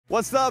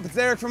What's up? It's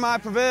Eric from I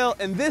Prevail,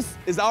 and this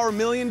is our $1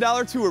 million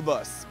tour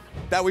bus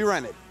that we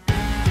rented.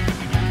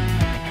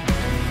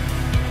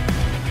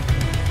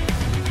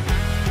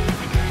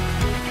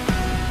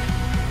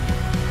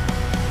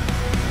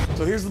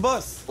 So here's the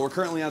bus. We're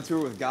currently on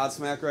tour with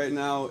Godsmack right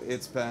now.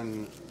 It's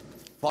been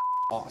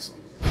awesome.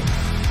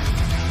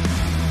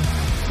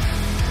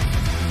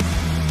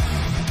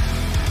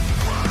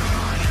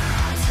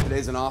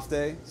 Today's an off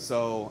day,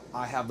 so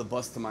I have the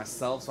bus to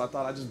myself, so I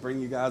thought I'd just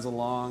bring you guys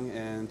along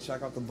and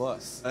check out the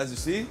bus. As you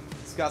see,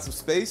 it's got some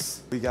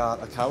space. We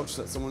got a couch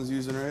that someone's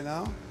using right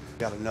now. We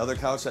got another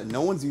couch that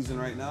no one's using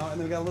right now, and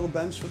then we got a little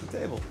bench with a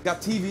table. We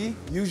got TV.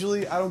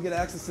 Usually I don't get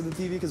access to the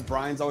TV because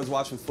Brian's always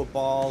watching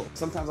football.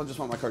 Sometimes I just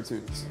want my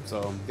cartoons.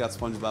 So we got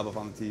SpongeBob up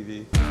on the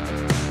TV.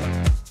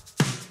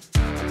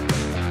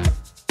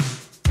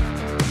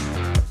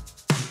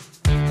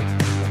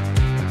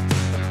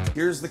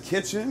 Here's the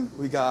kitchen.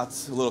 We got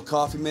a little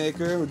coffee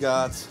maker. We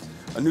got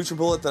a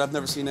NutriBullet that I've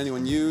never seen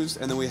anyone use.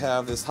 And then we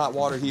have this hot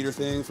water heater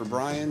thing for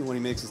Brian when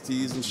he makes his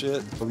teas and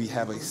shit. We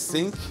have a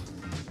sink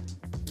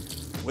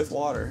with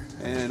water.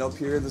 And up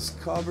here, this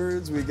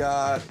cupboards, we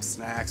got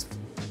snacks,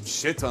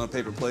 shit ton of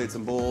paper plates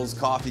and bowls,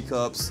 coffee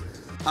cups.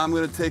 I'm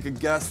gonna take a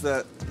guess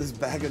that this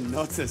bag of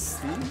nuts is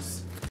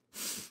Steve's.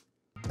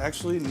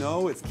 Actually,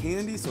 no, it's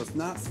candy, so it's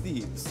not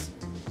Steve's.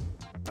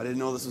 I didn't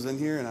know this was in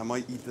here, and I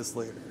might eat this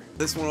later.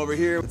 This one over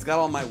here, it's got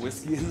all my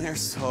whiskey in there,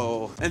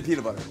 and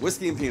peanut butter.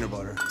 Whiskey and peanut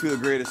butter. Two of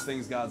the greatest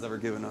things God's ever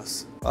given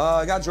us.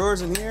 I got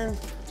drawers in here,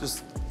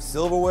 just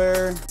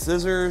silverware,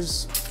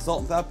 scissors,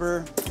 salt and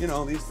pepper, you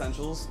know, the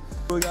essentials.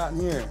 What we got in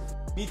here?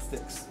 Meat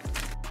sticks,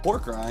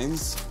 pork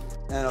rinds,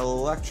 and an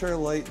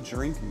electrolyte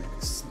drink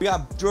mix. We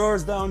got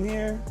drawers down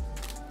here.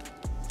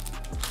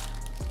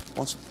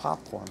 Bunch of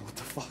popcorn, what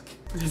the fuck?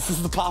 This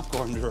is the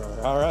popcorn drawer,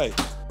 all right.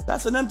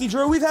 That's an empty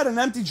drawer. We've had an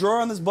empty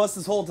drawer on this bus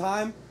this whole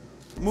time.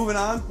 Moving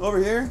on, over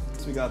here.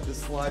 So we got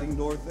this sliding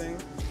door thing.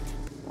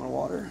 Want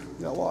water?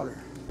 We got water.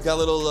 Got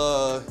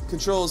little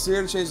controls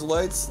here to change the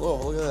lights.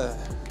 Oh, look at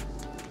that.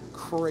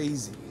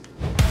 Crazy.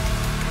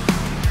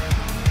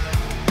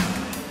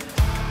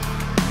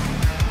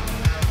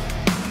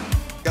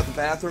 Got the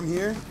bathroom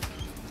here.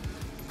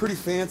 Pretty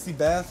fancy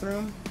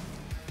bathroom.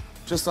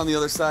 Just on the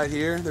other side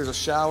here, there's a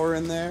shower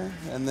in there,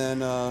 and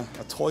then a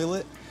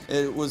toilet.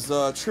 It was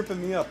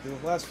tripping me up. The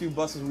last few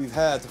buses we've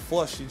had to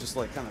flush, you just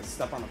like kind of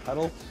step on a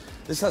pedal.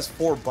 This has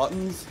 4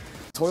 buttons.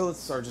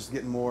 Toilets are just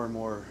getting more and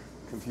more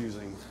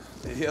confusing.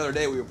 The other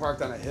day we were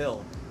parked on a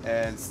hill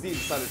and Steve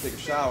decided to take a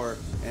shower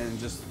and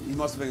he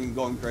must have been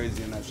going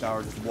crazy in that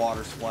shower, just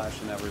water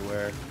splashing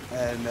everywhere.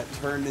 And that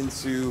turned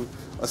into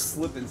a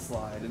slip and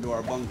slide into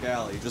our bunk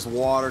alley. Just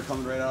water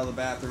coming right out of the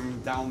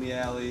bathroom, down the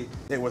alley.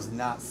 It was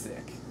not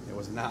sick. It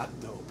was not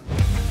dope.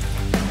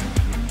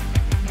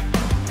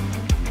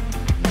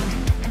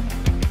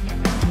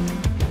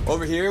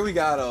 Over here we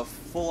got a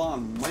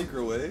full-on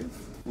microwave.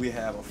 We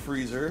have a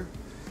freezer.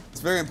 It's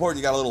very important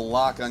you got a little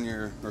lock on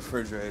your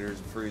refrigerators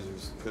and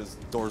freezers because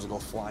doors will go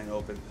flying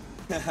open.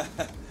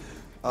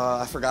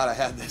 I forgot I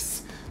had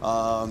this.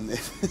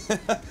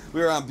 We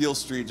were on Beale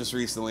Street just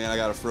recently and I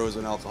got a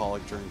frozen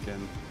alcoholic drink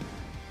and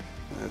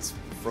it's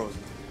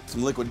frozen.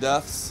 Some Liquid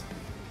Deaths.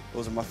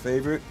 Those are my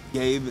favorite.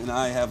 Gabe and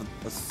I have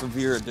a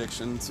severe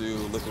addiction to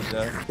Liquid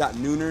Death. Got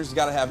Nooners, you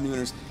gotta have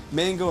Nooners.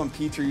 Mango and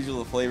peach are usually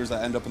the flavors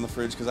that end up in the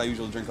fridge because I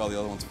usually drink all the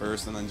other ones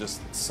first and then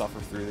just suffer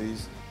through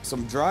these.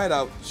 Some dried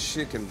out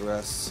chicken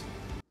breasts.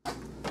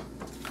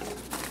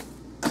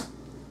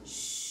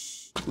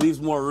 Leaves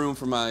more room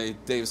for my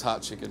Dave's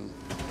Hot Chicken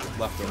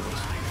leftovers.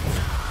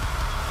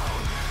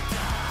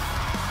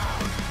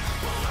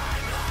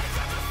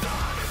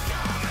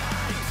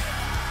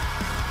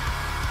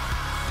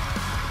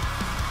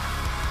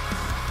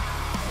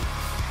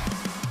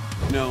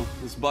 You know,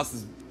 this bus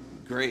is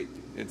great.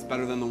 It's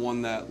better than the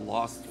one that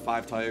lost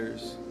 5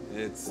 tires.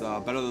 It's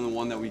better than the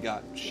one that we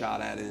got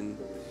shot at in.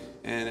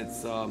 And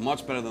it's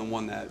much better than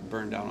one that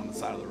burned down on the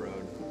side of the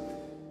road.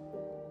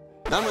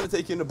 Now I'm gonna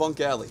take you into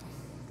Bunk Alley.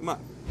 Come on.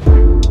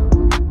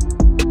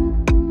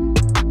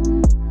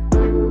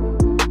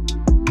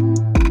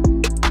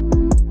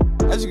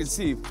 As you can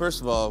see,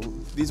 first of all,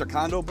 these are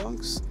condo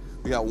bunks.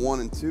 We got 1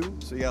 and 2,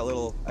 so you got a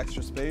little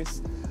extra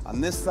space. On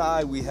this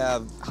side, we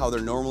have how they're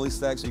normally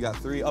stacked, so you got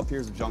 3. Up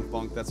here's a junk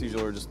bunk. That's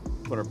usually where we just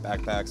put our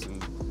backpacks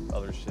and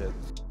other shit.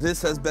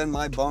 This has been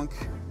my bunk.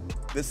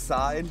 This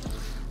side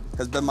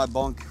has been my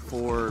bunk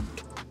for,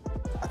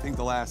 I think,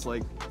 the last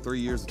like 3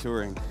 years of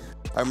touring.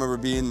 I remember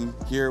being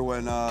here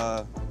when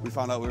we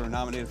found out we were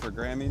nominated for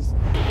Grammys.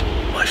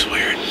 Life's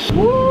weird.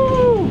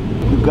 Woo!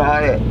 You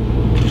got it.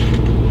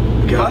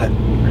 Got it.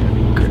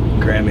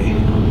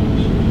 Grammy.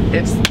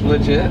 It's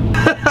legit.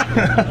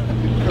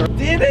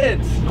 Did it!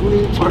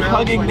 We're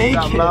hugging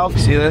naked.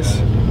 See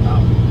this?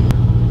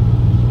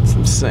 It's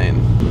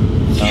insane.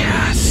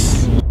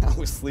 Yes! I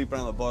was sleeping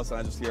on the bus and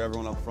I just hear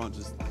everyone up front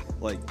just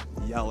like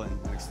yelling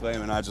and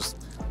exclaiming. I just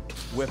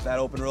whipped that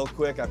open real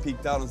quick. I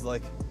peeked out and was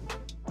like,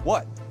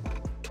 what?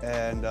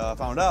 And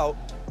found out,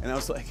 and I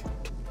was like,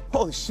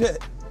 holy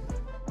shit.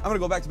 I'm gonna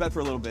go back to bed for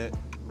a little bit.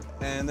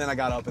 and then I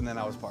got up and then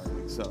I was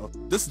partying. So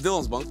this is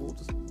Dylan's bunk. We'll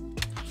just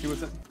see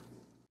what's in.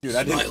 Dude,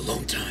 I didn't. My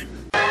alone time.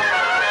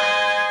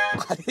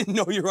 I didn't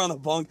know you were on the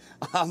bunk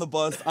on the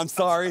bus. I'm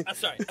sorry. I'm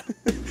sorry.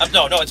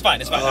 No, it's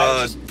fine. It's fine.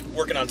 I was just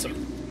working on some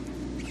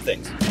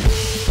things.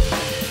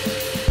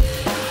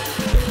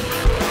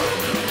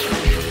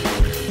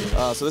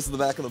 So this is the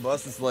back of the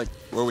bus. This is like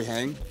where we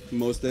hang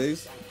most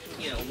days.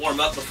 You know, warm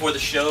up before the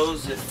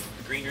shows if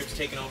the green room's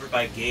taken over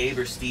by Gabe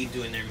or Steve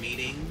doing their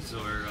meetings,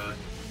 or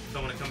if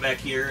I want to come back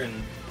here and,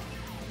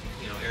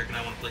 you know, Eric and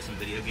I want to play some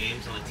video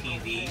games on the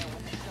TV.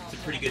 It's a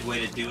pretty good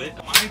way to do it.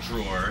 My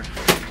drawer,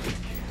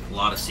 a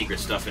lot of secret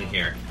stuff in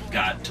here.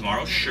 Got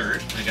tomorrow's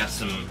shirt. I got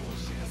some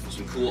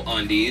cool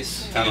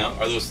undies. You know?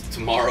 Are those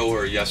tomorrow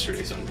or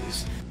yesterday's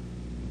undies?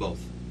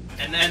 Both.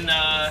 And then,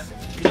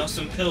 you know,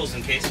 some pills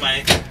in case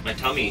my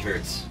tummy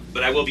hurts.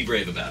 But I will be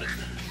brave about it.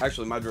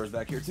 Actually, my drawer's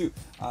back here too.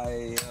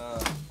 I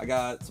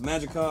got some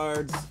magic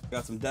cards,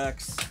 got some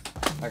decks,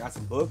 I got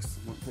some books.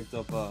 Picked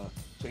up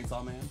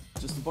Chainsaw Man.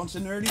 Just a bunch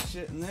of nerdy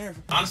shit in there.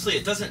 Honestly,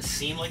 it doesn't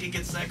seem like it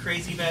gets that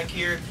crazy back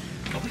here,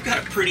 but we've got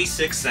a pretty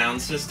sick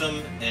sound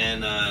system,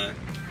 and I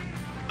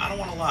don't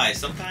want to lie,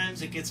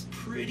 sometimes it gets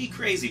pretty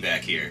crazy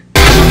back here.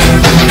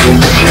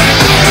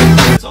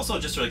 It's also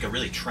just like a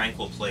really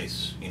tranquil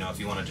place, you know, if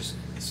you want to just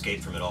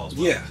escape from it all as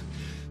well. Yeah.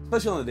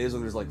 Especially on the days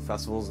when there's like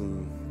festivals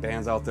and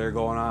bands out there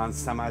going on,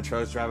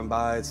 semi-trucks driving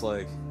by. It's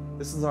like,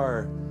 this is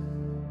our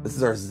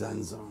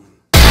zen zone.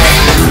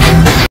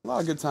 A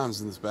lot of good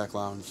times in this back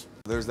lounge.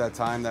 There's that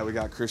time that we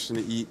got Christian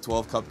to eat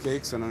 12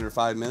 cupcakes in under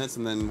 5 minutes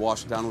and then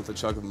wash it down with a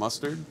chug of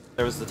mustard.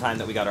 There was the time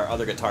that we got our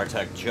other guitar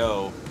tech,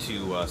 Joe,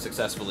 to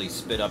successfully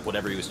spit up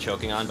whatever he was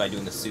choking on by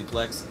doing the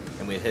suplex,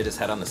 and we hit his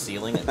head on the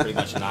ceiling and pretty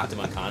much knocked him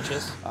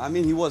unconscious. I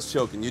mean, he was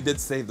choking. You did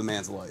save the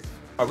man's life.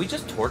 Are we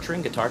just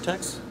torturing guitar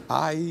techs?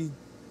 I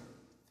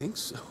think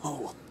so.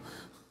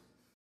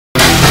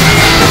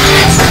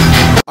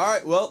 All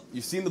right, well,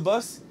 you've seen the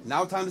bus.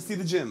 Now time to see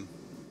the gym.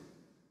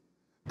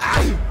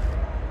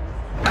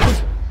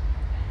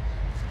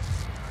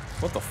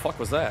 What the fuck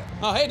was that?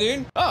 Oh, hey,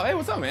 dude. Oh, hey,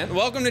 what's up, man?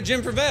 Welcome to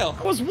I Prevail.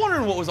 I was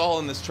wondering what was all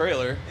in this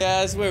trailer.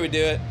 Yeah, that's where we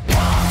do it.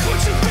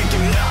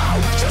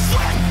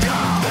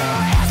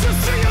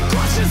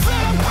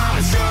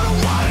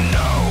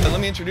 Let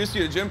me introduce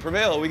you to I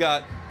Prevail. We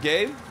got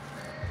Gabe.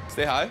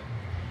 Say hi.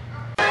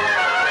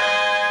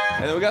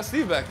 And then we got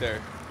Steve back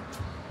there.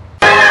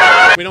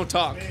 We don't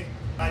talk.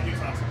 I do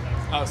talk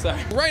sometimes. Oh,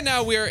 sorry. Right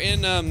now we are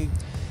in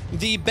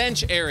the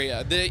bench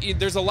area.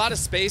 There's a lot of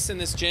space in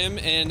this gym,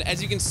 and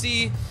as you can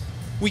see,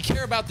 we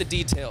care about the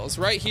details.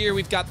 Right here,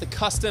 we've got the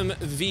custom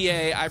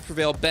VA I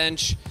Prevail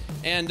bench,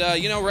 and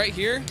you know, right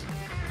here,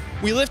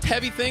 we lift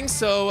heavy things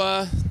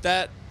so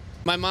that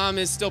my mom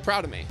is still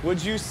proud of me.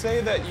 Would you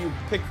say that you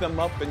pick them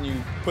up and you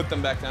put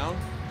them back down?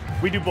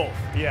 We do both.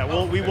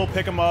 Yeah, we will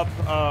pick them up,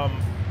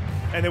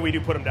 and then we do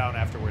put them down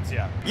afterwards.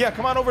 Yeah. Yeah.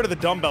 Come on over to the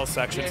dumbbell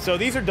section. So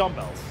these are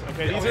dumbbells.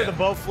 Okay. These are the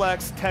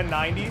Bowflex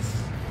 1090s.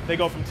 They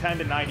go from 10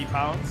 to 90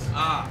 pounds.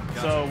 Gotcha.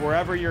 So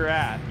wherever you're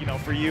at, you know,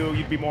 for you,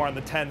 you'd be more on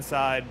the 10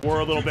 side. We're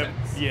a little bit,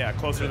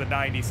 closer to the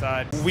 90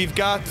 side. We've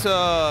got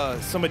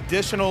some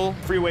additional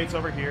free weights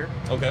over here.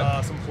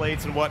 Okay. Some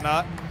plates and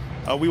whatnot.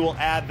 We will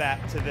add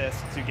that to this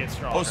to get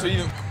stronger. Oh, so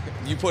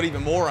you put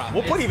even more on.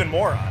 We'll put even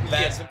more on.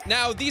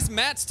 Now, these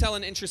mats tell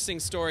an interesting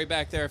story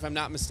back there, if I'm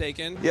not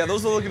mistaken. Yeah,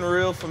 those are looking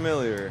real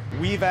familiar.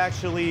 We've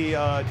actually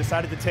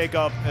decided to take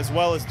up, as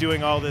well as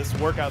doing all this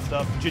workout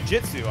stuff,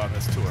 jiu-jitsu on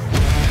this tour.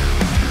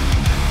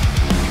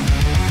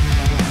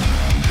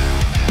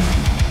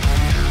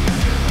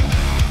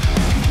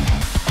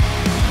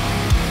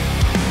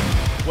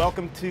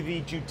 Welcome to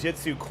the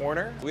Jiu-Jitsu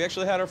Corner. We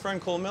actually had our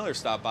friend Cole Miller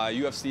stop by,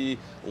 UFC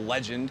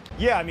legend.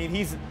 Yeah, I mean,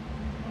 he's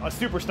a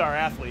superstar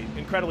athlete,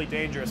 incredibly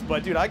dangerous,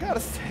 but dude, I gotta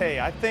say,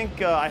 I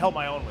think I held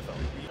my own with him.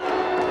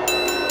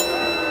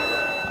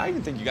 I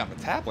even think you got the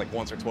tap like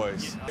once or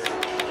twice.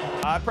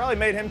 I probably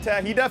made him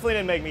tap. He definitely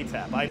didn't make me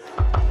tap.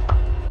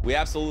 We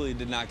absolutely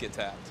did not get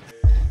tapped.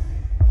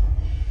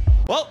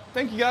 Well,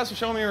 thank you guys for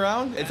showing me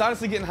around. It's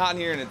honestly getting hot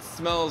in here and it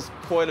smells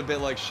quite a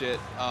bit like shit.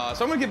 So I'm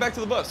gonna get back to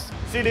the bus.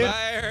 See you, dude.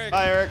 Bye, Eric.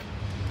 Bye, Eric.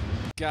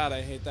 God,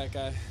 I hate that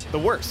guy. The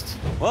worst.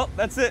 Well,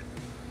 that's it.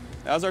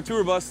 That was our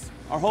tour bus.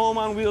 Our home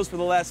on wheels for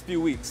the last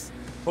few weeks.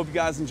 Hope you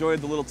guys enjoyed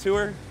the little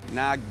tour.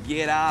 Now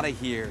get out of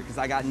here, because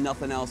I got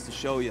nothing else to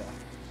show you.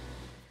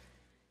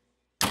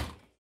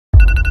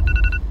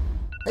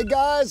 Hey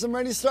guys, I'm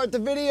ready to start the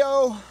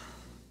video.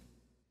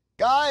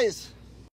 Guys,